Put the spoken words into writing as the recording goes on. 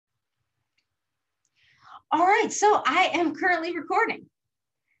All right, so I am currently recording.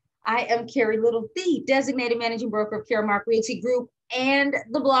 I am Carrie Little, the designated managing broker of Caremark Realty Group and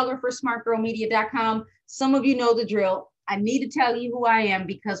the blogger for smartgirlmedia.com. Some of you know the drill. I need to tell you who I am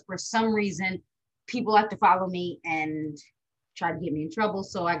because for some reason, people like to follow me and try to get me in trouble.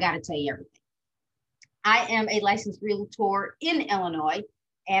 So I got to tell you everything. I am a licensed realtor in Illinois,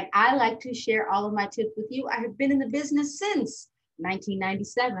 and I like to share all of my tips with you. I have been in the business since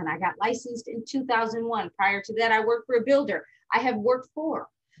 1997. I got licensed in 2001. Prior to that, I worked for a builder. I have worked for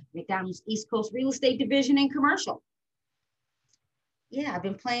McDonald's East Coast Real Estate Division and Commercial. Yeah, I've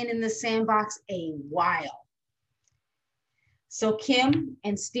been playing in the sandbox a while. So Kim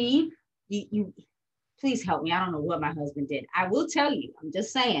and Steve, you please help me. I don't know what my husband did. I will tell you, I'm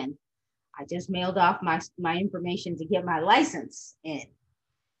just saying, I just mailed off my information to get my license in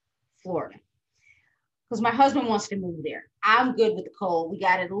Florida because my husband wants to move there. I'm good with the cold. We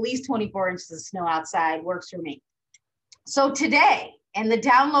got at least 24 inches of snow outside. Works for me. So today, and the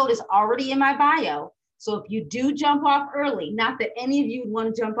download is already in my bio. So if you do jump off early, not that any of you would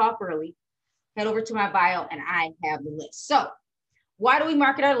want to jump off early, head over to my bio and I have the list. So why do we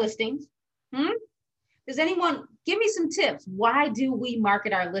market our listings? Does anyone give me some tips? Why do we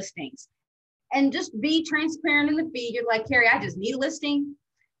market our listings? And just be transparent in the feed. You're like, Carrie, I just need a listing.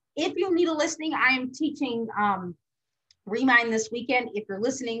 If you need a listing, I am teaching Remind this weekend. If you're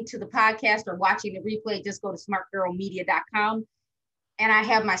listening to the podcast or watching the replay, just go to smartgirlmedia.com and I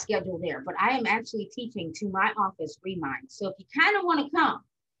have my schedule there. But I am actually teaching to my office Remind. So if you kind of want to come,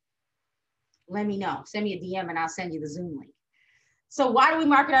 let me know. Send me a DM and I'll send you the Zoom link. So why do we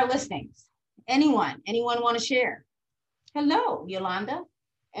market our listings? Anyone want to share? Hello, Yolanda.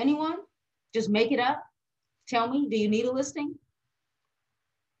 Anyone? Just make it up. Tell me, do you need a listing?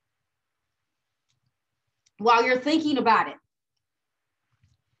 While you're thinking about it,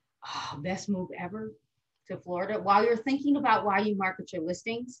 best move ever to Florida. While you're thinking about why you market your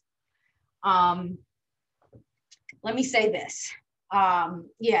listings, let me say this.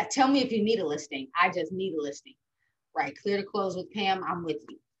 Yeah, tell me if you need a listing. I just need a listing. Right, clear to close with Pam, I'm with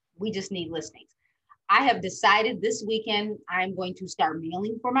you. We just need listings. I have decided this weekend I'm going to start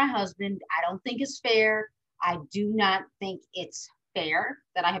mailing for my husband. I don't think it's fair. I do not think it's fair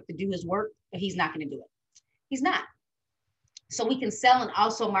that I have to do his work, but he's not going to do it. He's not. So we can sell and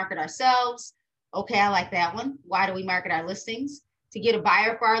also market ourselves. Okay, I like that one. Why do we market our listings? To get a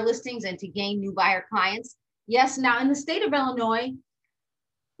buyer for our listings and to gain new buyer clients. Yes, now in the state of Illinois,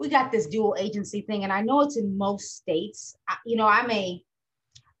 we got this dual agency thing, and I know it's in most states.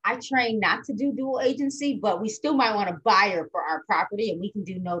 I train not to do dual agency, but we still might want a buyer for our property and we can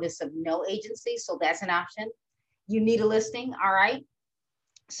do notice of no agency. So that's an option. You need a listing. All right.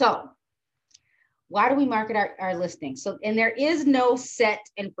 So why do we market our listings? So, and there is no set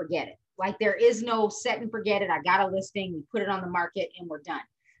and forget it. Like there is no set and forget it. I got a listing, we put it on the market and we're done.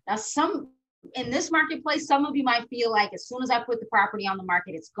 Now, in this marketplace, some of you might feel like as soon as I put the property on the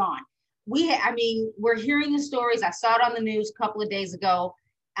market, it's gone. We're hearing the stories. I saw it on the news a couple of days ago.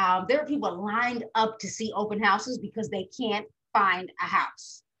 There are people lined up to see open houses because they can't find a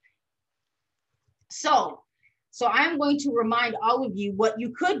house. So I'm going to remind all of you what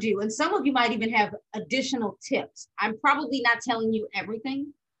you could do. And some of you might even have additional tips. I'm probably not telling you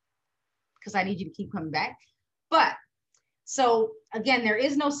everything because I need you to keep coming back. But so again, there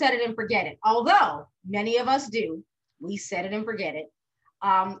is no set it and forget it. Although many of us do, we set it and forget it.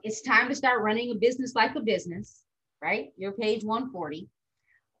 It's time to start running a business like a business, right? You're page 140.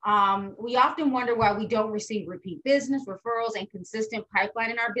 We often wonder why we don't receive repeat business, referrals, and consistent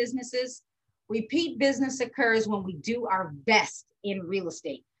pipeline in our businesses. Repeat business occurs when we do our best in real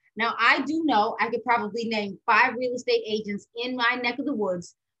estate. Now, I do know I could probably name 5 real estate agents in my neck of the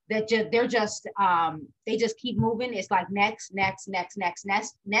woods that they just keep moving. It's like next,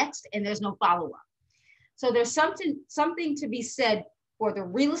 and there's no follow-up. So there's something to be said for the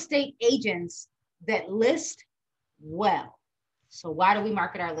real estate agents that list well. So why do we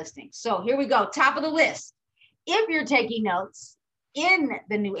market our listings? So here we go, top of the list. If you're taking notes in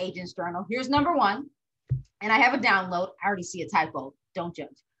the New Agents Journal, here's number 1. And I have a download. I already see a typo. Don't judge.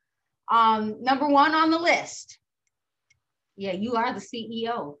 Number 1 on the list. Yeah, you are the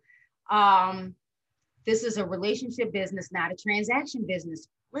CEO. This is a relationship business, not a transaction business.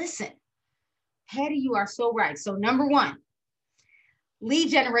 Listen, Patty, you are so right. So number 1, lead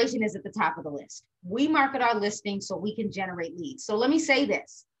generation is at the top of the list. We market our listings so we can generate leads. So let me say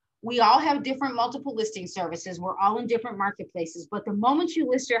this. We all have different multiple listing services. We're all in different marketplaces, but the moment you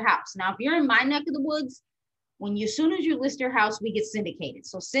list your house, now if you're in my neck of the woods, as soon as you list your house, we get syndicated.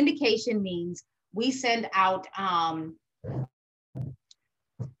 So syndication means we send out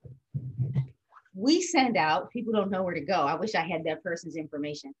we send out, people don't know where to go. I wish I had that person's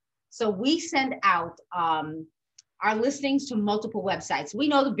information. So we send out our listings to multiple websites. We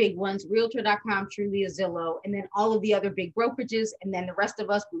know the big ones, Realtor.com, Trulia, Zillow, and then all of the other big brokerages, and then the rest of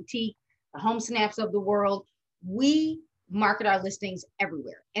us, boutique, the Home Snaps of the world. We market our listings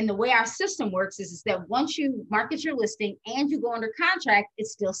everywhere. And the way our system works is that once you market your listing and you go under contract,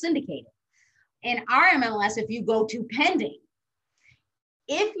 it's still syndicated. In our MLS, if you go to pending,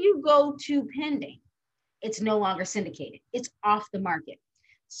 it's no longer syndicated. It's off the market.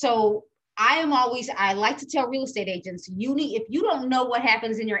 So I like to tell real estate agents, if you don't know what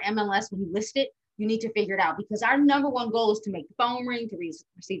happens in your MLS when you list it, you need to figure it out, because our number one goal is to make the phone ring, to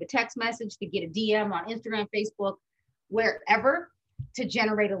receive a text message, to get a DM on Instagram, Facebook, wherever, to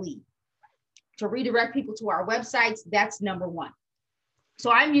generate a lead, to redirect people to our websites. That's number one.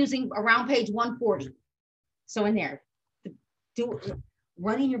 So I'm using around page 140. So in there,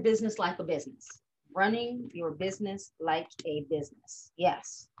 running your business like a business. Running your business like a business.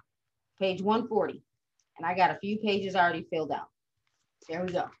 Yes. Page 140. And I got a few pages already filled out. There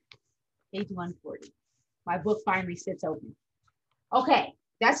we go. Page 140. My book finally sits open. Okay,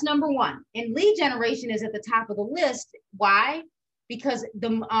 that's number one. And lead generation is at the top of the list. Why? Because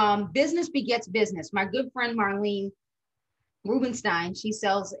the business begets business. My good friend Marlene Rubenstein, she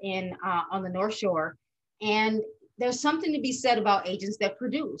sells on the North Shore. And there's something to be said about agents that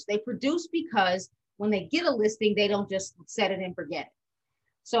produce. They produce because when they get a listing, they don't just set it and forget it.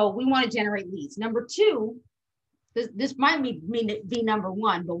 So we want to generate leads. Number two, this might be number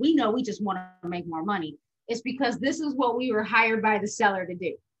one, but we know we just want to make more money. It's because this is what we were hired by the seller to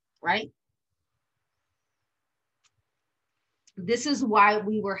do, right? This is why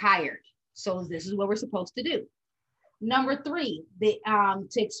we were hired. So this is what we're supposed to do. Number three, to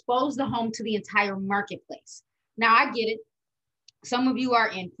expose the home to the entire marketplace. Now I get it. Some of you are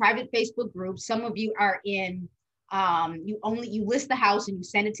in private Facebook groups. Some of you are in, you list the house and you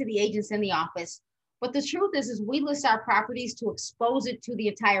send it to the agents in the office. But the truth is we list our properties to expose it to the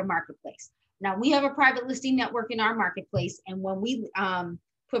entire marketplace. Now we have a private listing network in our marketplace. And when we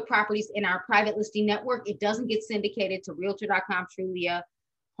put properties in our private listing network, it doesn't get syndicated to Realtor.com, Trulia,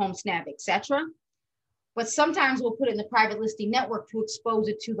 HomeSnap, etc. But sometimes we'll put it in the private listing network to expose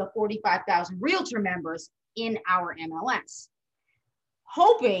it to the 45,000 Realtor members in our MLS,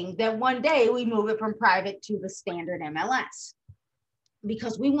 hoping that one day we move it from private to the standard MLS,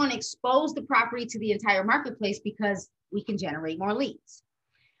 because we want to expose the property to the entire marketplace because we can generate more leads.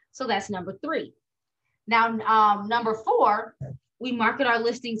 So that's number three. Now, number four, we market our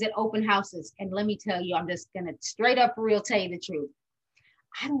listings at open houses. And let me tell you, I'm just going to straight up for real tell you the truth.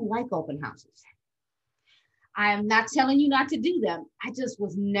 I don't like open houses. I am not telling you not to do them. I just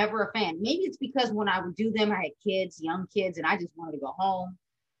was never a fan. Maybe it's because when I would do them, I had kids, young kids, and I just wanted to go home.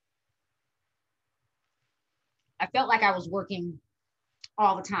 I felt like I was working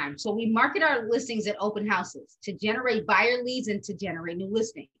all the time. So we market our listings at open houses to generate buyer leads and to generate new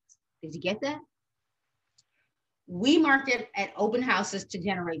listings. Did you get that? We market at open houses to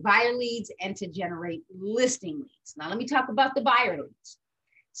generate buyer leads and to generate listing leads. Now let me talk about the buyer leads.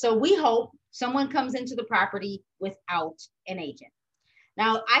 So we hope someone comes into the property without an agent.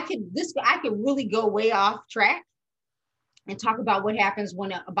 Now I could really go way off track and talk about what happens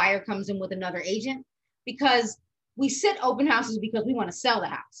when a buyer comes in with another agent, because we sit open houses because we want to sell the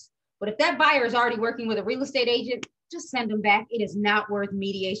house. But if that buyer is already working with a real estate agent, just send them back. It is not worth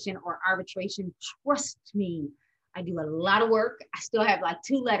mediation or arbitration. Trust me, I do a lot of work. I still have like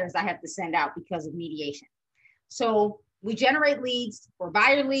 2 letters I have to send out because of mediation. So we generate leads for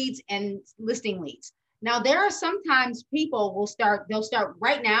buyer leads and listing leads. Now, there are sometimes they'll start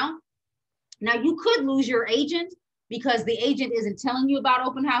right now. Now, you could lose your agent because the agent isn't telling you about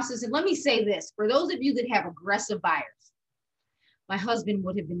open houses. And let me say this, for those of you that have aggressive buyers, my husband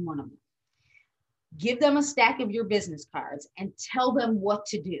would have been one of them. Give them a stack of your business cards and tell them what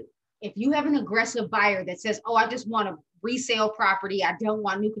to do. If you have an aggressive buyer that says, oh, I just want a resale property, I don't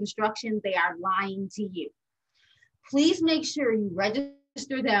want new construction, they are lying to you. Please make sure you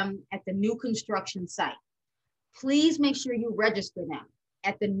register them at the new construction site. Please make sure you register them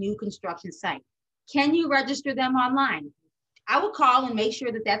at the new construction site. Can you register them online? I will call and make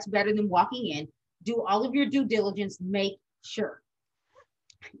sure that that's better than walking in. Do all of your due diligence, make sure.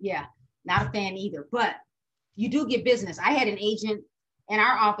 Yeah, not a fan either, but you do get business. I had an agent in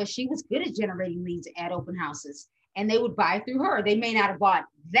our office. She was good at generating leads at open houses, and they would buy through her. They may not have bought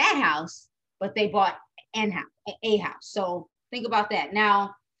that house, but they bought a house. So think about that.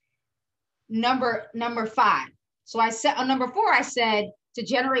 Now, number 5. So I said on number 4, I said to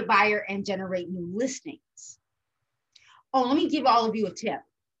generate buyer and generate new listings. Oh, let me give all of you a tip.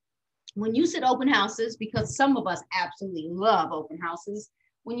 When you sit open houses, because some of us absolutely love open houses,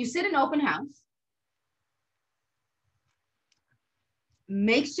 when you sit in open house,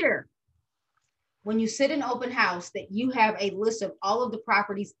 make sure when you sit in open house that you have a list of all of the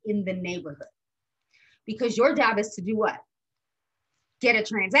properties in the neighborhood, because your job is to do what? Get a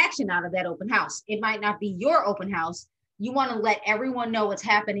transaction out of that open house. It might not be your open house. You want to let everyone know what's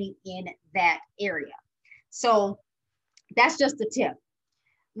happening in that area. So that's just a tip.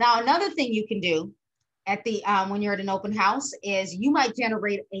 Now, another thing you can do at the when you're at an open house is you might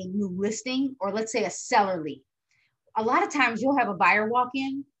generate a new listing, or let's say a seller lead. A lot of times you'll have a buyer walk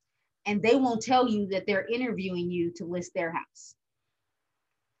in and they won't tell you that they're interviewing you to list their house.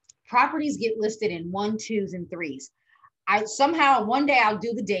 Properties get listed in 1, 2s, and 3s. I somehow one day I'll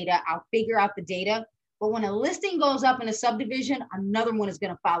do the data, I'll figure out the data, but when a listing goes up in a subdivision, another one is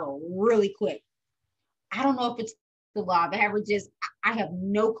going to follow really quick. I don't know if it's the law of averages. I have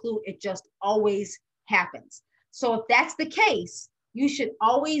no clue. It just always happens. So if that's the case, you should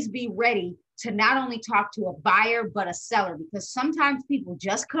always be ready to not only talk to a buyer, but a seller, because sometimes people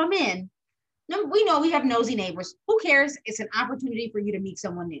just come in. We know we have nosy neighbors. Who cares? It's an opportunity for you to meet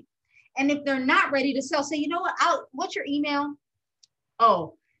someone new. And if they're not ready to sell, say, you know what, what's your email?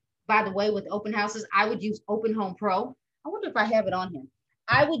 Oh, by the way, with open houses, I would use Open Home Pro. I wonder if I have it on here.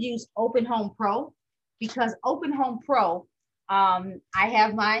 I would use Open Home Pro, because Open Home Pro, I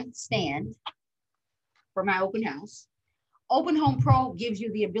have my stand for my open house. Open Home Pro gives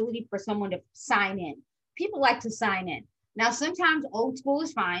you the ability for someone to sign in. People like to sign in. Now, sometimes old school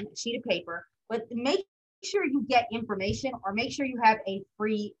is fine, a sheet of paper, but make sure you get information, or make sure you have a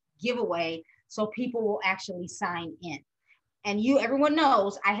free giveaway so people will actually sign in. And everyone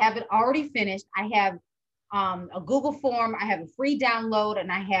knows I have it already finished. I have a Google form, I have a free download,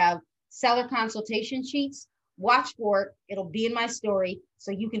 and I have seller consultation sheets. Watch for it. It'll be in my story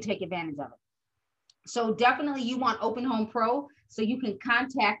so you can take advantage of it. So definitely you want Open Home Pro so you can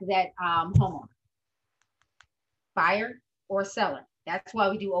contact that homeowner, buyer or seller. That's why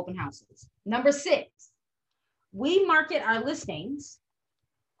we do open houses. Number 6, we market our listings.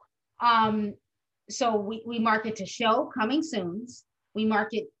 So we market to show, coming soons. We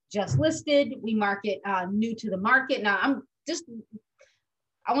market just listed. We market new to the market. Now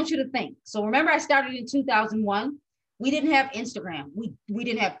I want you to think. So remember, I started in 2001. We didn't have Instagram. We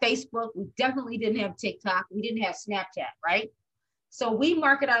didn't have Facebook. We definitely didn't have TikTok. We didn't have Snapchat, right? So we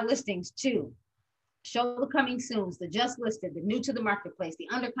market our listings to show, the coming soons, the just listed, the new to the marketplace, the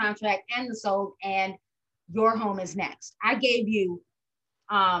under contract, and the sold, and your home is next. I gave you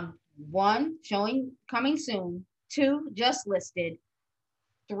 1, showing, coming soon, 2, just listed,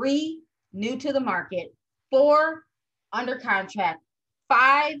 3, new to the market, 4, under contract,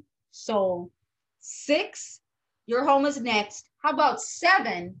 5, sold, 6, your home is next. How about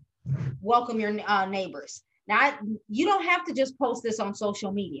 7, welcome your neighbors. Now, you don't have to just post this on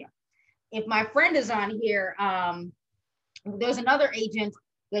social media. If my friend is on here, there's another agent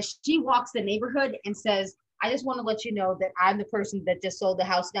that she walks the neighborhood and says, I just want to let you know that I'm the person that just sold the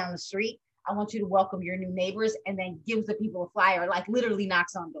house down the street. I want you to welcome your new neighbors, and then gives the people a flyer, like literally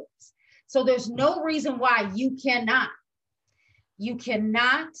knocks on doors. So there's no reason why you cannot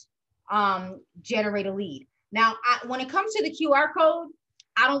generate a lead. Now, when it comes to the QR code,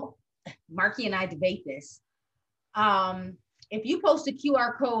 Marky and I debate this. If you post a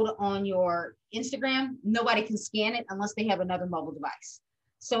QR code on your Instagram, nobody can scan it unless they have another mobile device.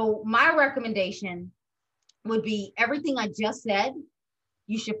 So my recommendation would be everything I just said,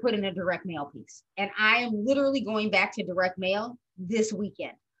 you should put in a direct mail piece. And I am literally going back to direct mail this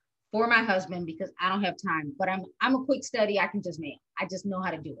weekend for my husband, because I don't have time, but I'm a quick study. I can just mail. I just know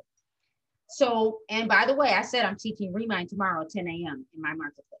how to do it. So, and by the way, I said I'm teaching Remind tomorrow at 10 a.m. in my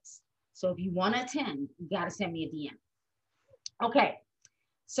marketplace. So if you want to attend, you got to send me a DM. Okay.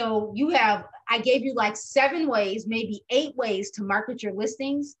 So I gave you like 7 ways, maybe 8 ways to market your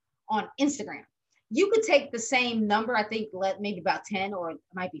listings on Instagram. You could take the same number, I think maybe about 10, or it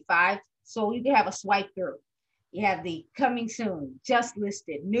might be 5. So you can have a swipe through. You have the coming soon, just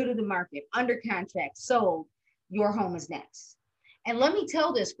listed, new to the market, under contract, sold, your home is next. And let me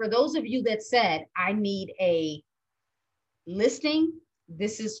tell this, for those of you that said, I need a listing,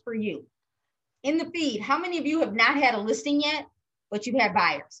 this is for you. In the feed, how many of you have not had a listing yet, but you had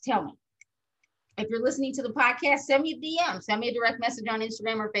buyers? Tell me. If you're listening to the podcast, send me a DM, send me a direct message on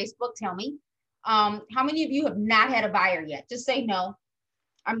Instagram or Facebook, tell me. How many of you have not had a buyer yet? Just say no.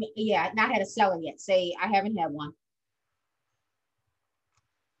 Not had a seller yet. Say, I haven't had one.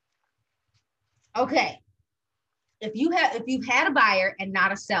 Okay. If you've had a buyer and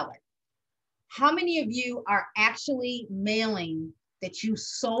not a seller, how many of you are actually mailing that you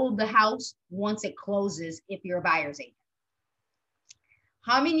sold the house once it closes if you're a buyer's agent?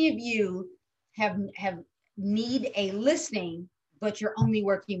 How many of you have need a listing, but you're only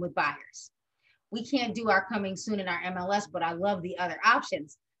working with buyers? We can't do our coming soon in our MLS, but I love the other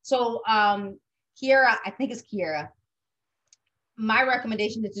options. So Kiara, I think it's Kiara, my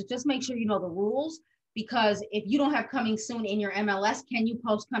recommendation is to just make sure you know the rules, because if you don't have coming soon in your MLS, can you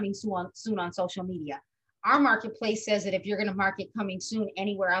post coming soon on social media? Our marketplace says that if you're going to market coming soon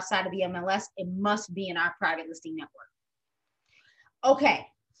anywhere outside of the MLS, it must be in our private listing network. Okay,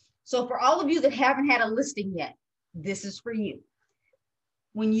 so for all of you that haven't had a listing yet, this is for you.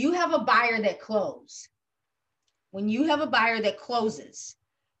 When you have a buyer that closes,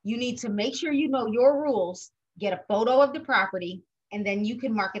 you need to make sure you know your rules, get a photo of the property, and then you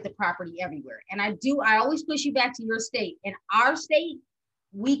can market the property everywhere. And I always push you back to your state. In our state,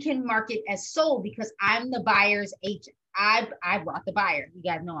 we can market as sold because I'm the buyer's agent. I brought the buyer. You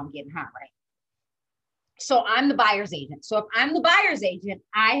guys know I'm getting hot, right? So I'm the buyer's agent. So if I'm the buyer's agent,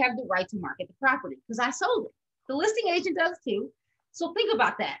 I have the right to market the property because I sold it. The listing agent does too. So think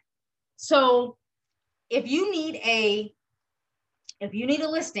about that. So if you need a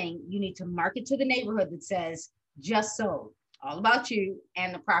listing, you need to market to the neighborhood that says just sold, all about you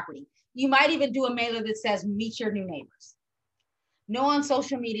and the property. You might even do a mailer that says meet your new neighbors. No, on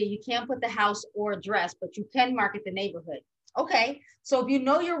social media, you can't put the house or address, but you can market the neighborhood. Okay, so if you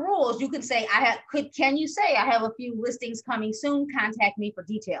know your rules, you can say, can you say I have a few listings coming soon, contact me for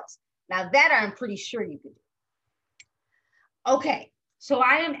details. Now that I'm pretty sure you could do. Okay, so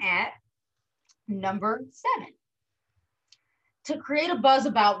I am at number 7. To create a buzz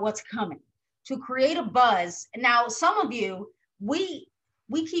about what's coming. To create a buzz. Now, some of you, we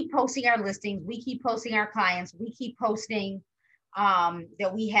keep posting our listings, we keep posting our clients, we keep posting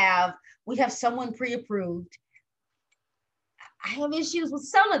that we have someone pre-approved. I have issues with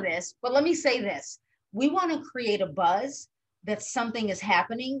some of this, but let me say this. We want to create a buzz that something is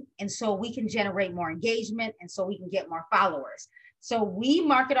happening, and so we can generate more engagement, and so we can get more followers. So we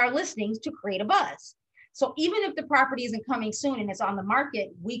market our listings to create a buzz. So even if the property isn't coming soon and it's on the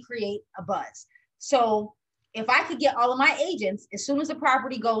market, we create a buzz. So if I could get all of my agents, as soon as the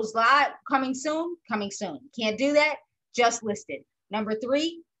property goes live, coming soon. Can't do that, just listed. Number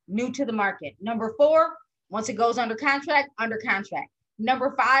 3, new to the market. Number 4, once it goes under contract, under contract.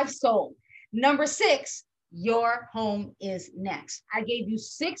 Number 5, sold. Number 6, your home is next. I gave you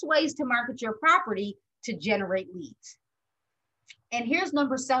 6 ways to market your property to generate leads. And here's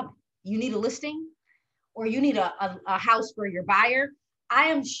number 7. You need a listing or you need a house for your buyer. I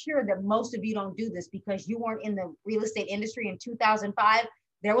am sure that most of you don't do this because you weren't in the real estate industry in 2005.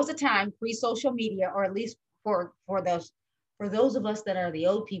 There was a time pre-social media, or at least for those of us that are the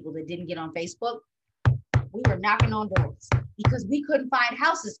old people that didn't get on Facebook, we were knocking on doors because we couldn't find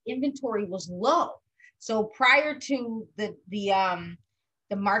houses. Inventory was low. So prior to the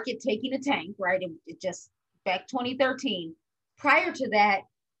market taking a tank, right? It just back 2013. Prior to that,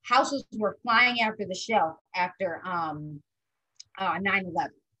 houses were flying after the shelf after 9/11.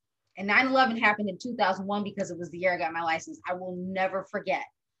 And 9/11 happened in 2001 because it was the year I got my license. I will never forget.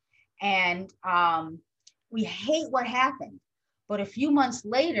 And we hate what happened. But a few months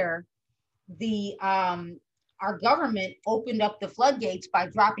later, our government opened up the floodgates by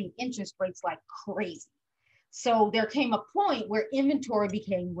dropping interest rates like crazy. So there came a point where inventory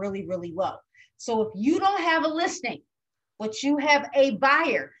became really, really low. So if you don't have a listing, but you have a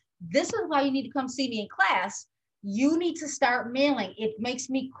buyer, this is why you need to come see me in class. You need to start mailing. It makes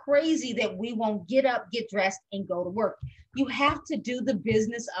me crazy that we won't get up, get dressed, and go to work. You have to do the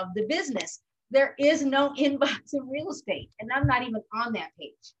business of the business. There is no inbox in real estate, and I'm not even on that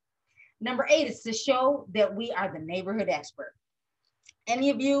page. Number 8 is to show that we are the neighborhood expert. Any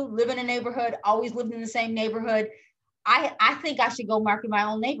of you live in a neighborhood, always lived in the same neighborhood? I think I should go market my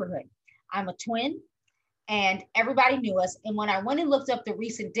own neighborhood. I'm a twin, and everybody knew us. And when I went and looked up the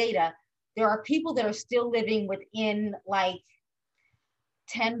recent data, there are people that are still living within like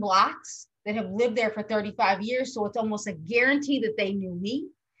 10 blocks that have lived there for 35 years. So it's almost a guarantee that they knew me,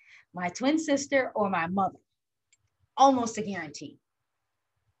 my twin sister, or my mother. Almost a guarantee.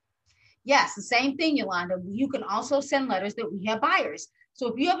 Yes, the same thing, Yolanda. You can also send letters that we have buyers. So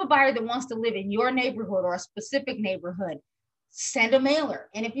if you have a buyer that wants to live in your neighborhood or a specific neighborhood, send a mailer.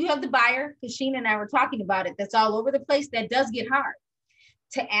 And if you have the buyer, because Sheena and I were talking about it, that's all over the place, that does get hard.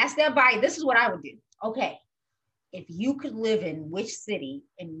 To ask that buyer, this is what I would do. Okay, if you could live in which city,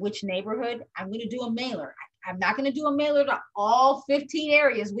 in which neighborhood, I'm going to do a mailer. I'm not going to do a mailer to all 15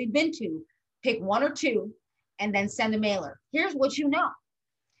 areas we've been to. Pick 1 or 2 and then send a mailer. Here's what you know.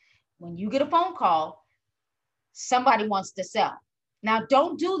 When you get a phone call, somebody wants to sell. Now,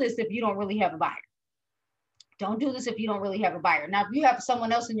 don't do this if you don't really have a buyer. Don't do this if you don't really have a buyer. Now, if you have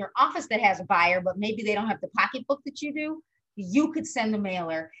someone else in your office that has a buyer, but maybe they don't have the pocketbook that you do, you could send a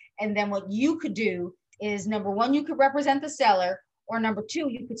mailer. And then what you could do is, number one, you could represent the seller, or number two,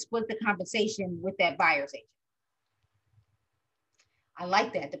 you could split the compensation with that buyer's agent. I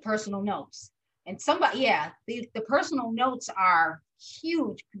like that, the personal notes. And somebody, yeah, the personal notes are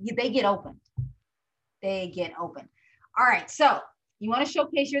huge. They get opened. They get open. All right, so you want to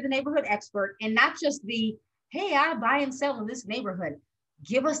showcase you're the neighborhood expert, and not just the, hey, I buy and sell in this neighborhood.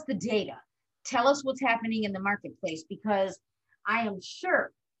 Give us the data. Tell us what's happening in the marketplace, because I am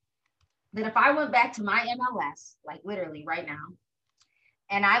sure that if I went back to my MLS, like literally right now,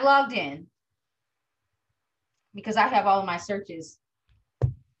 and I logged in, because I have all of my searches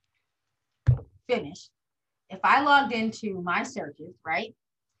finished. If I logged into my searches, right,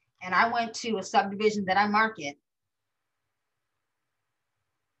 and I went to a subdivision that I market,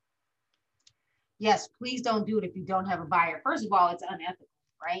 yes, please don't do it if you don't have a buyer. First of all, it's unethical,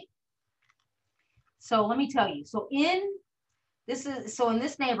 right? So let me tell you. So in this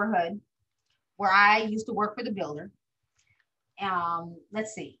neighborhood where I used to work for the builder,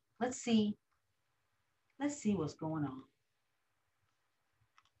 let's see what's going on.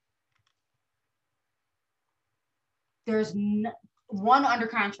 There's one under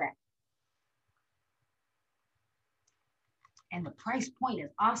contract. And the price point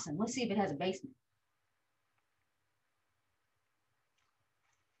is awesome. Let's see if it has a basement.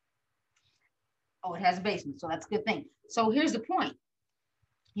 Oh, it has a basement, so that's a good thing. So here's the point.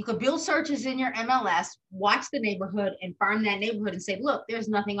 You could build searches in your MLS, watch the neighborhood and farm that neighborhood and say, look, there's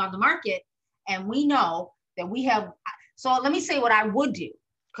nothing on the market. And we know that we have, so let me say what I would do.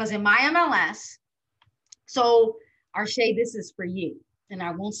 Because in my MLS, so Arshay, this is for you. And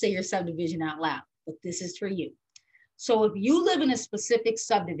I won't say your subdivision out loud, but this is for you. So if you live in a specific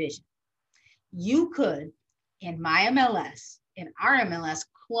subdivision, you could, in my MLS, in our MLS,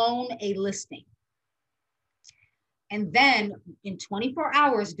 clone a listing. And then in 24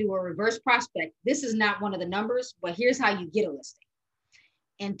 hours, do a reverse prospect. This is not one of the numbers, but here's how you get a listing.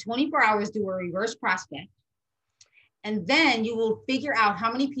 In 24 hours, do a reverse prospect. And then you will figure out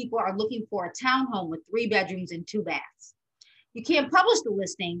how many people are looking for a townhome with 3 bedrooms and 2 baths. You can't publish the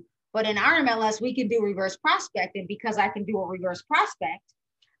listing, but in our MLS, we can do reverse prospect. And because I can do a reverse prospect,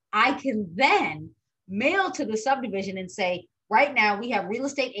 I can then mail to the subdivision and say, right now we have real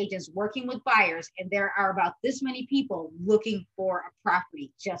estate agents working with buyers, and there are about this many people looking for a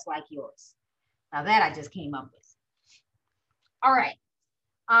property just like yours. Now that I just came up with. All right.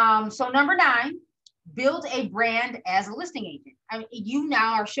 So number 9, build a brand as a listing agent. I mean, you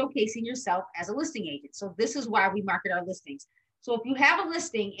now are showcasing yourself as a listing agent. So this is why we market our listings. So if you have a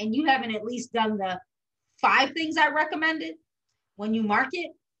listing and you haven't at least done the 5 things I recommended, when you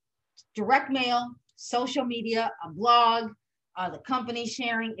market, direct mail, social media, a blog, the company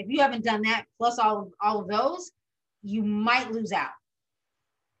sharing, if you haven't done that, plus all of those, you might lose out.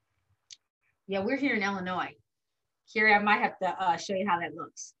 Yeah, we're here in Illinois. Carrie, I might have to show you how that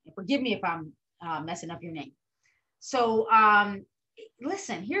looks. And forgive me if I'm messing up your name. So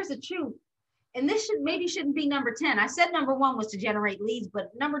listen, here's the truth. And this shouldn't be number 10. I said number 1 was to generate leads, but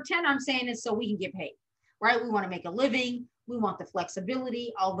number 10, I'm saying is so we can get paid, right? We want to make a living. We want the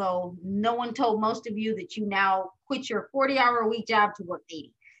flexibility, although no one told most of you that you now quit your 40-hour-a-week job to work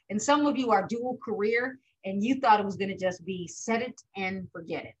 80. And some of you are dual career, and you thought it was going to just be set it and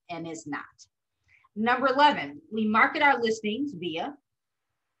forget it, and it's not. Number 11, we market our listings via.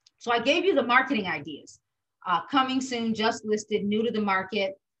 So I gave you the marketing ideas. Coming soon, just listed, new to the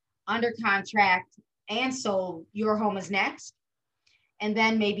market, under contract, and sold, your home is next. And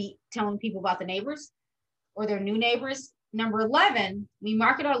then maybe telling people about the neighbors or their new neighbors. Number 11, we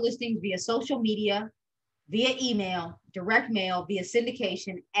market our listings via social media, via email, direct mail, via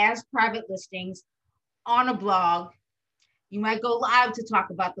syndication, as private listings, on a blog. You might go live to talk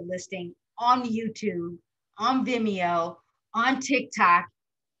about the listing, on YouTube, on Vimeo, on TikTok.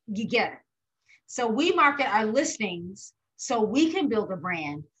 You get it. So we market our listings so we can build a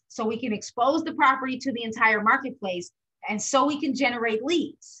brand, so we can expose the property to the entire marketplace, and so we can generate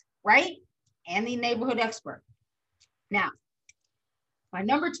leads, right? And the neighborhood expert. Now, my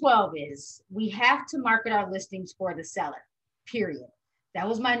number 12 is we have to market our listings for the seller, period. That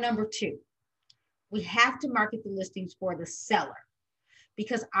was my number 2. We have to market the listings for the seller,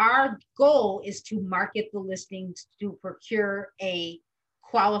 because our goal is to market the listings to procure a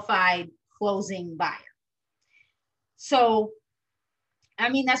qualified closing buyer. So, I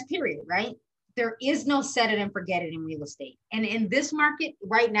mean, that's period, right? There is no set it and forget it in real estate. And in this market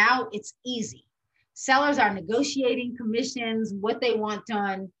right now, it's easy. Sellers are negotiating commissions, what they want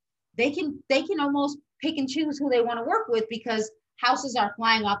done. They can almost pick and choose who they want to work with because houses are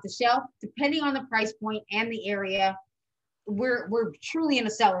flying off the shelf depending on the price point and the area. We're truly in a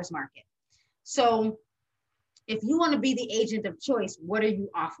seller's market. So if you want to be the agent of choice, what are you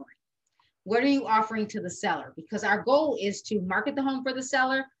offering? What are you offering to the seller? Because our goal is to market the home for the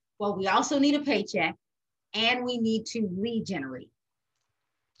seller, but we also need a paycheck and we need to lead generate.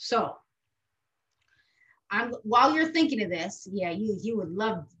 So while you're thinking of this, yeah, you would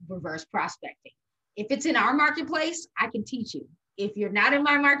love reverse prospecting. If it's in our marketplace, I can teach you. If you're not in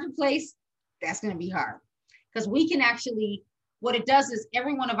my marketplace, that's going to be hard because we can actually, what it does is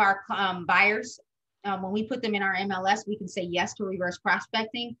every one of our buyers, when we put them in our MLS, we can say yes to reverse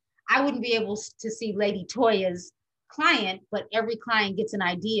prospecting. I wouldn't be able to see Lady Toya's client, but every client gets an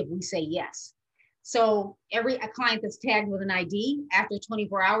ID if we say yes. So a client that's tagged with an ID after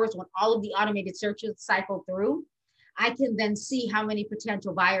 24 hours, when all of the automated searches cycle through, I can then see how many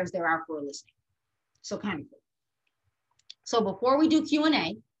potential buyers there are for a listing. So kind of cool. So before we do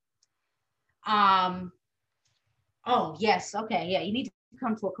Q&A, oh yes, okay, yeah, you need to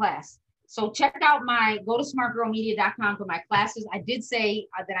come to a class. So check out go to smartgirlmedia.com for my classes. I did say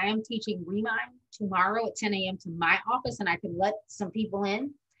that I am teaching Remind tomorrow at 10 a.m. to my office, and I can let some people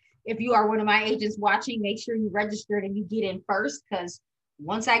in. If you are one of my agents watching, make sure you registered and you get in first, because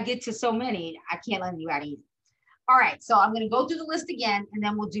once I get to so many, I can't let you out either. All right, so I'm going to go through the list again, and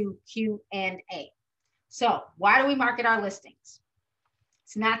then we'll do Q&A. So why do we market our listings?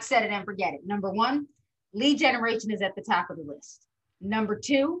 It's not set it and forget it. Number one, lead generation is at the top of the list. Number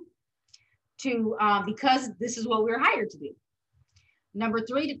two, because this is what we're hired to do. Number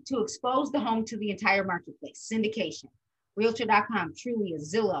three, to expose the home to the entire marketplace, syndication, Realtor.com, Trulia,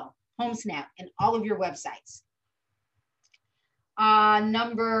 Zillow, HomeSnap, and all of your websites.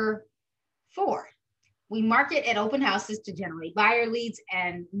 Number four, we market at open houses to generate buyer leads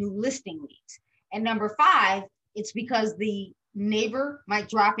and new listing leads. And number five, it's because the neighbor might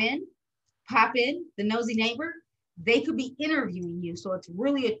pop in, the nosy neighbor, they could be interviewing you. So it's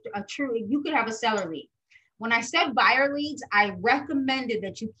really a true, you could have a seller lead. When I said buyer leads, I recommended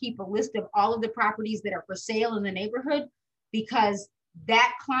that you keep a list of all of the properties that are for sale in the neighborhood, because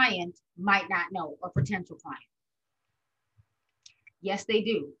that client might not know, or potential client. Yes, they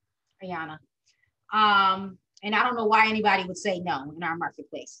do, Ayana. And I don't know why anybody would say no in our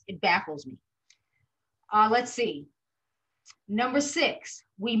marketplace. It baffles me. Let's see. Number six,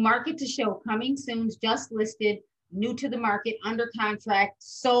 we market to show coming soon, just listed, new to the market, under contract,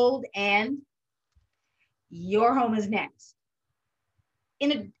 sold, and your home is next.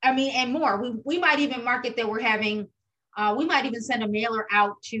 And more. We might even market that we're having, we might even send a mailer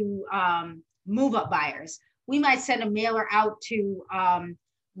out to move up buyers. We might send a mailer out to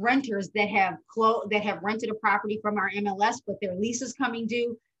renters that have rented a property from our MLS, but their lease is coming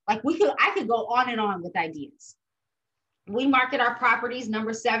due. Like I could go on and on with ideas. We market our properties,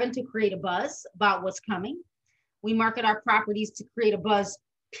 number seven, to create a buzz about what's coming. We market our properties to create a buzz,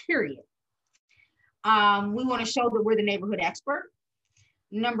 period. We want to show that we're the neighborhood expert.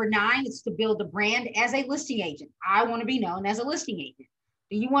 Number nine is to build a brand as a listing agent. I want to be known as a listing agent.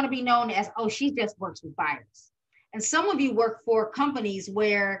 Do you want to be known as, oh, she just works with buyers? And some of you work for companies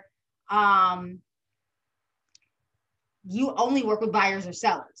where you only work with buyers or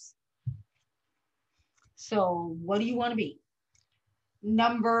sellers. So what do you want to be?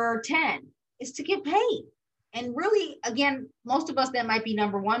 Number 10 is to get paid. And really, again, most of us, that might be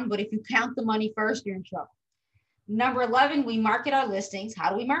number one, but if you count the money first, you're in trouble. Number 11, we market our listings. How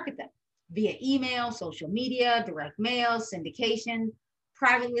do we market them? Via email, social media, direct mail, syndication,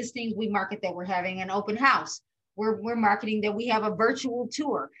 private listings. We market that we're having an open house. We're marketing that we have a virtual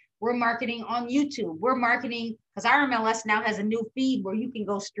tour. We're marketing on YouTube. We're marketing, because our MLS now has a new feed where you can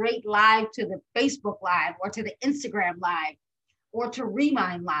go straight live to the Facebook Live or to the Instagram Live or to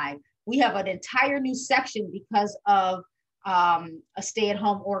Remind Live. We have an entire new section because of a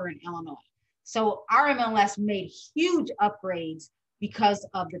stay-at-home order in Illinois. So our MLS made huge upgrades because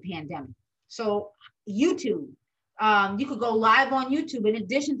of the pandemic. So YouTube, you could go live on YouTube in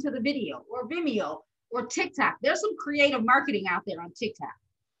addition to the video, or Vimeo, or TikTok. There's some creative marketing out there on TikTok.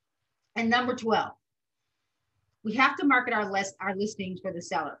 And number 12, we have to market our listings for the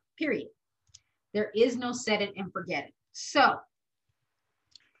seller, period. There is no set it and forget it. So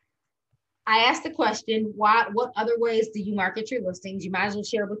I asked the question, what other ways do you market your listings? You might as well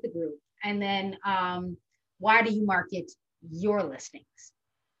share with the group. And then why do you market your listings?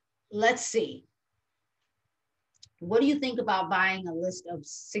 Let's see. What do you think about buying a list of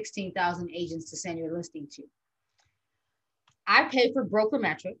 16,000 agents to send your listing to? I pay for broker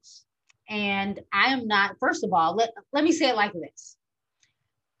metrics, And I am not, first of all, let me say it like this.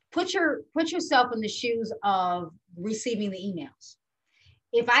 Put yourself in the shoes of receiving the emails.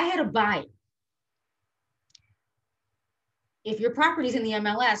 If I had a buyer, if your property's in the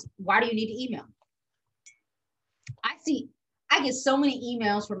MLS, why do you need to email? I get so many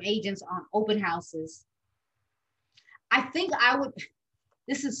emails from agents on open houses. I think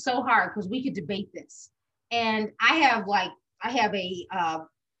this is so hard because we could debate this. And I have a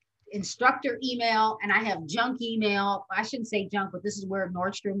instructor email and I have junk email. I shouldn't say junk, but this is where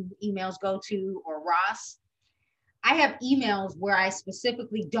Nordstrom emails go to, or Ross. I have emails where I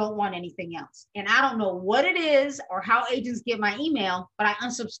specifically don't want anything else. And I don't know what it is or how agents get my email, but I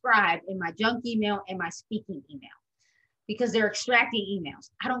unsubscribe in my junk email and my speaking email because they're extracting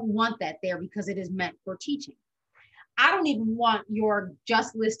emails. I don't want that there because it is meant for teaching. I don't even want your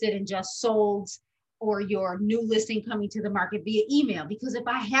just listed and just sold or your new listing coming to the market via email, because if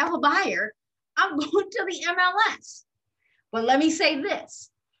I have a buyer, I'm going to the MLS. But let me say this.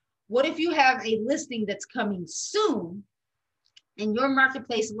 What if you have a listing that's coming soon and your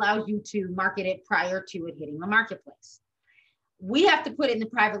marketplace allows you to market it prior to it hitting the marketplace? We have to put it in the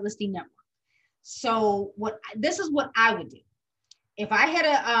private listing network. So this is what I would do. If I had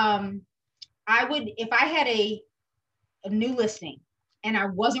a new listing and I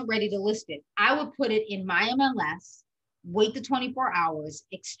wasn't ready to list it, I would put it in my MLS, wait the 24 hours,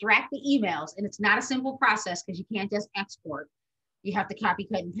 extract the emails, and it's not a simple process because you can't just export. You have to copy,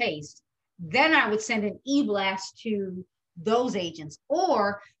 cut, and paste. Then I would send an e-blast to those agents,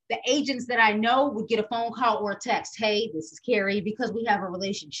 or the agents that I know would get a phone call or a text. Hey, this is Carrie, because we have a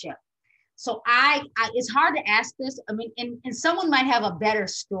relationship. So it's hard to ask this. I mean, and someone might have a better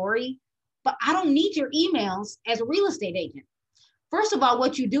story, but I don't need your emails as a real estate agent. First of all,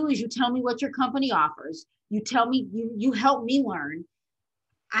 what you do is you tell me what your company offers. You tell me, you help me learn.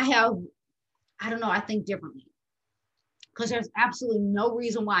 I think differently. Because there's absolutely no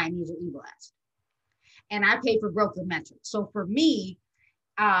reason why I need your e-blast. And I pay for broker metrics. So for me,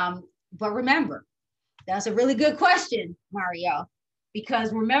 but remember, that's a really good question, Mario,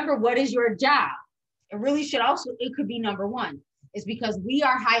 because remember, what is your job? It could be number one, is because we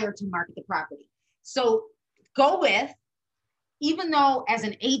are hired to market the property. So go with, even though as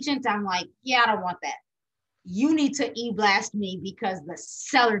an agent, I'm like, yeah, I don't want that. You need to e-blast me because the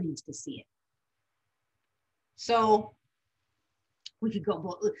seller needs to see it. So we could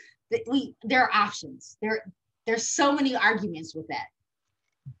go, there are options. There's so many arguments with that.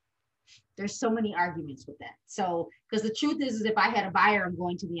 So, because the truth is if I had a buyer, I'm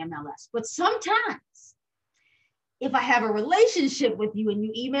going to the MLS. But sometimes if I have a relationship with you and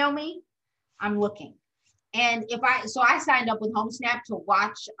you email me, I'm looking. And I signed up with HomeSnap to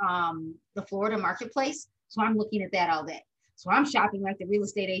watch the Florida marketplace. So I'm looking at that all day. So I'm shopping like the real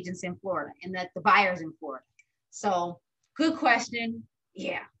estate agents in Florida and that the buyers in Florida. So good question.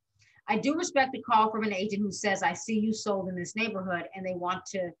 Yeah. I do respect the call from an agent who says, I see you sold in this neighborhood and they want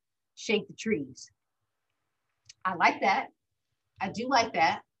to shake the trees. I like that. I do like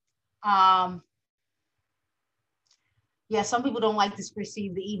that. Yeah, some people don't like to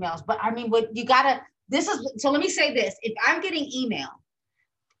receive the emails, but I mean, so let me say this. If I'm getting email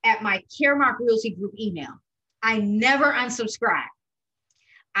at my Caremark Realty Group email, I never unsubscribe.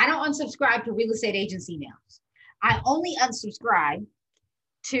 I don't unsubscribe to real estate agents' emails. I only unsubscribe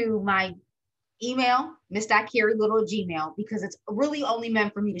to my email, miss.carrielittle@gmail, because it's really only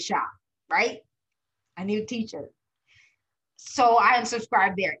meant for me to shop, right? I need a t-shirt. So I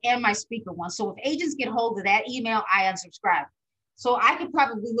unsubscribe there, and my speaker one. So if agents get hold of that email, I unsubscribe. So I could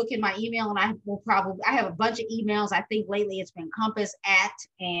probably look in my email and I have a bunch of emails. I think lately it's been Compass,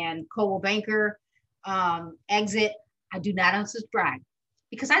 and Coldwell Banker, Exit. I do not unsubscribe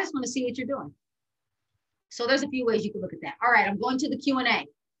because I just want to see what you're doing. So there's a few ways you can look at that. All right, I'm going to the Q&A.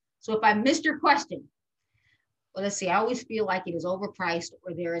 So if I missed your question, well, let's see, I always feel like it is overpriced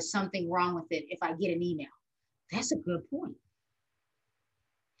or there is something wrong with it if I get an email. That's a good point.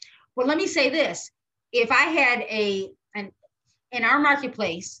 Well, let me say this. If I had in our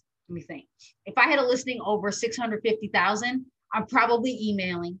marketplace, let me think. If I had a listing over 650,000, I'm probably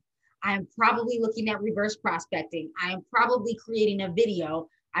emailing. I'm probably looking at reverse prospecting. I am probably creating a video.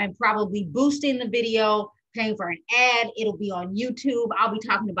 I'm probably boosting the video, paying for an ad. It'll be on YouTube. I'll be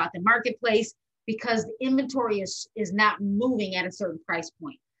talking about the marketplace because the inventory is not moving at a certain price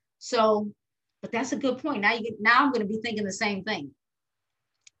point. So, but that's a good point. Now I'm going to be thinking the same thing.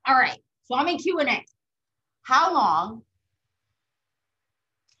 All right, so I'm in Q&A. How long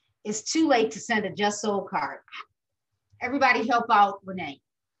is too late to send a just sold card? Everybody help out Renee.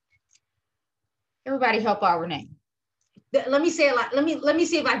 Everybody help out Renee. Let me say a lot. Let me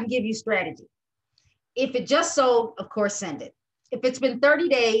see if I can give you strategy. If it just sold, of course, send it. If it's been 30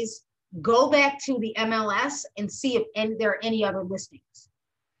 days, go back to the MLS and see if there are any other listings.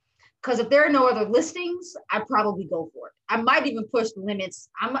 Because if there are no other listings, I'd probably go for it. I might even push the limits.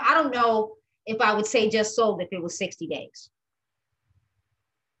 I don't know if I would say just sold if it was 60 days.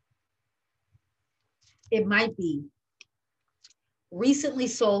 It might be recently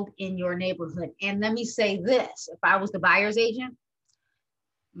sold in your neighborhood. And let me say this, if I was the buyer's agent,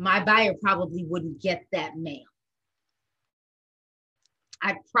 my buyer probably wouldn't get that mail.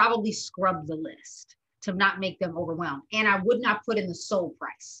 I'd probably scrub the list to not make them overwhelmed. And I would not put in the sold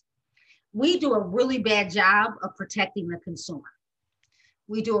price. We do a really bad job of protecting the consumer.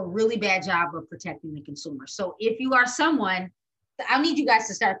 We do a really bad job of protecting the consumer. So if you are someone, I need you guys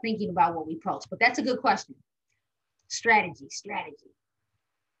to start thinking about what we post, but that's a good question. Strategy.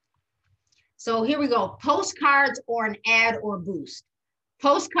 So here we go. Postcards or an ad or boost.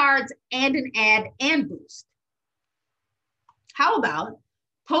 Postcards and an ad and boost. How about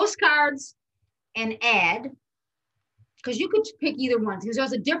postcards and ad? Because you could pick either one, because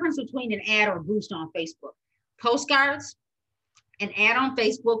there's a difference between an ad or a boost on Facebook. Postcards, an ad on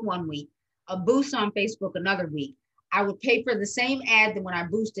Facebook 1 week, a boost on Facebook another week. I would pay for the same ad that when I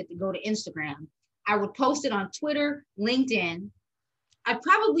boosted to go to Instagram. I would post it on Twitter, LinkedIn. I'd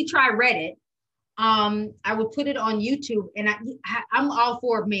probably try Reddit. I would put it on YouTube, and I'm all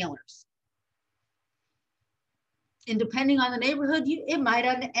for mailers. And depending on the neighborhood, it might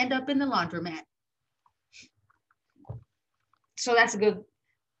end up in the laundromat. So that's a good,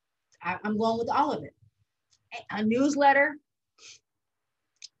 I'm going with all of it. A newsletter.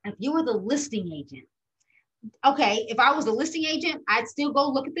 If you were the listing agent, okay, if I was the listing agent, I'd still go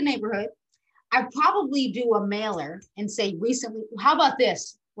look at the neighborhood. I'd probably do a mailer and say recently, how about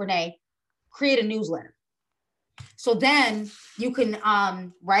this, Renee? Create a newsletter. So then you can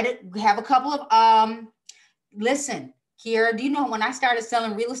write it, have a couple of, listen, Kiera, do you know when I started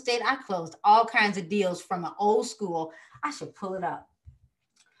selling real estate, I closed all kinds of deals from an old school, I should pull it up,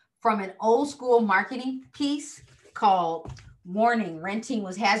 from an old school marketing piece called Warning, Renting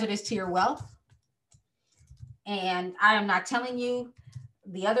Was Hazardous to Your Wealth. And I am not telling you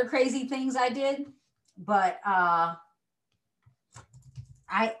the other crazy things I did, but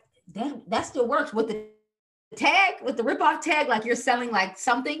that still works with the tag, with the rip-off tag, like you're selling like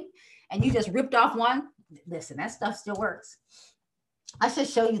something and you just ripped off one. Listen, that stuff still works. I should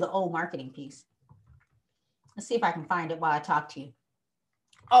show you the old marketing piece. Let's see if I can find it while I talk to you.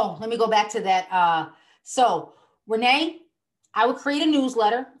 Oh, let me go back to that. So Renee, I would create a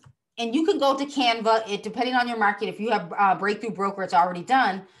newsletter, and you can go to Canva, depending on your market. If you have Breakthrough Broker, it's already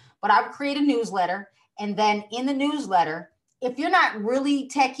done, but I would create a newsletter. And then in the newsletter, if you're not really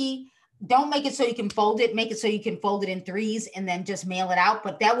techie, don't make it so you can fold it, make it so you can fold it in threes and then just mail it out.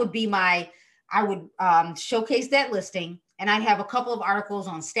 But that would be I would showcase that listing, and I'd have a couple of articles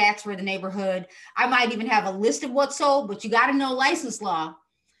on stats for the neighborhood. I might even have a list of what sold, but you got to know license law.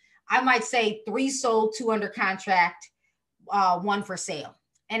 I might say 3 sold, 2 under contract, 1 for sale.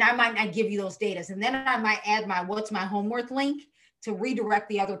 And I might not give you those data. And then I might add my what's my home worth link to redirect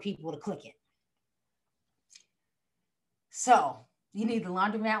the other people to click it. So you need the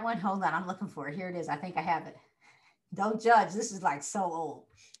laundromat one? Hold on, I'm looking for it. Here it is. I think I have it. Don't judge. This is like so old.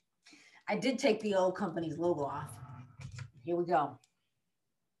 I did take the old company's logo off. Here we go.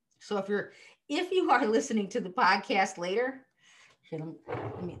 So if you are listening to the podcast later, here,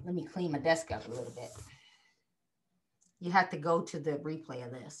 let me clean my desk up a little bit. You have to go to the replay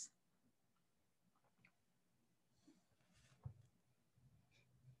of this.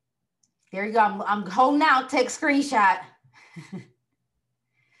 There you go. I'm holding out. Take a screenshot.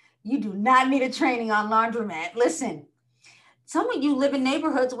 You do not need a training on laundromat. Listen, some of you live in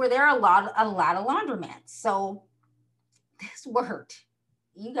neighborhoods where there are a lot of laundromats. So this worked.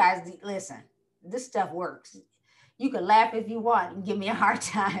 You guys, listen, this stuff works. You can laugh if you want and give me a hard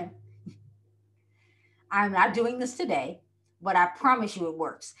time. I'm not doing this today, but I promise you it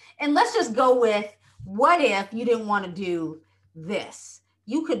works. And let's just go with, what if you didn't want to do this?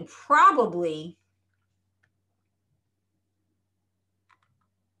 You could probably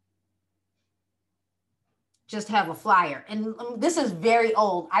just have a flyer. And this is very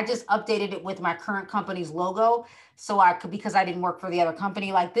old. I just updated it with my current company's logo. So because I didn't work for the other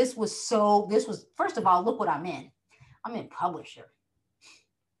company, like this was, first of all, look what I'm in. I'm in publisher.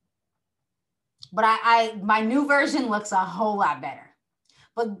 But my new version looks a whole lot better.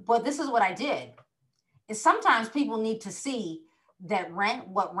 But this is what I did, is sometimes people need to see that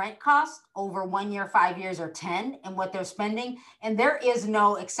what rent costs over 1 year, 5 years, or 10, and what they're spending. And there is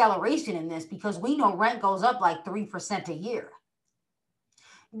no acceleration in this because we know rent goes up like 3% a year.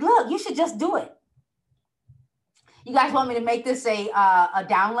 Look, you should just do it. You guys want me to make this a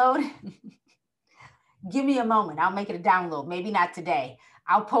download? Give me a moment. I'll make it a download. Maybe not today.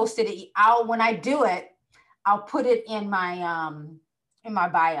 I'll post it. When I do it, I'll put it in my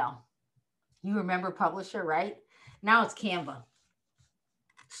bio. You remember Publisher, right? Now it's Canva.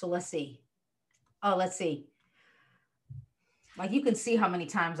 So let's see. Oh, let's see. Like you can see how many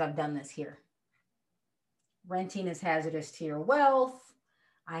times I've done this here. Renting is hazardous to your wealth.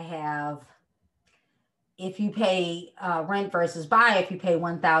 I have, if you pay rent versus buy, if you pay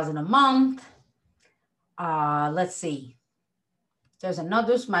 $1,000 a month. Let's see. There's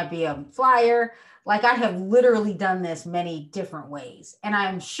another, this might be a flyer. Like I have literally done this many different ways. And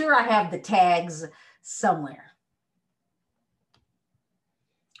I'm sure I have the tags somewhere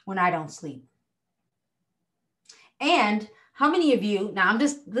when I don't sleep. And how many of you, now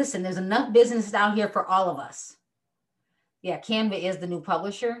listen, there's enough business out here for all of us. Yeah, Canva is the new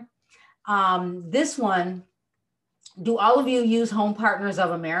publisher. This one, do all of you use Home Partners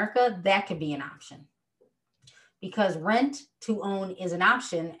of America? That could be an option. Because rent to own is an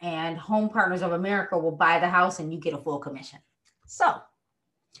option and Home Partners of America will buy the house and you get a full commission. So,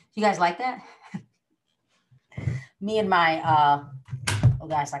 you guys like that? Me and my, oh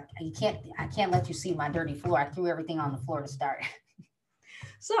gosh, I can't let you see my dirty floor. I threw everything on the floor to start.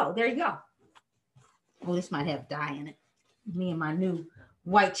 So there you go. Oh, this might have dye in it. Me and my new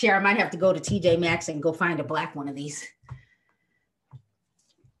white chair. I might have to go to TJ Maxx and go find a black one of these.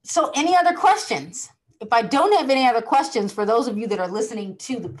 So any other questions? If I don't have any other questions, for those of you that are listening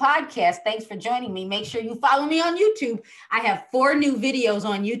to the podcast, thanks for joining me. Make sure you follow me on YouTube. I have 4 new videos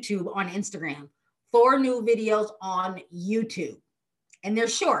on YouTube, on Instagram, 4 new videos on YouTube, and they're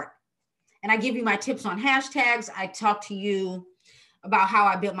short. And I give you my tips on hashtags. I talk to you about how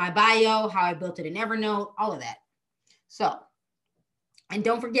I built my bio, how I built it in Evernote, all of that. So, and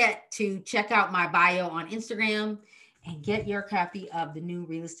don't forget to check out my bio on Instagram and get your copy of the new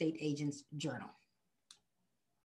Real Estate Agents Journal.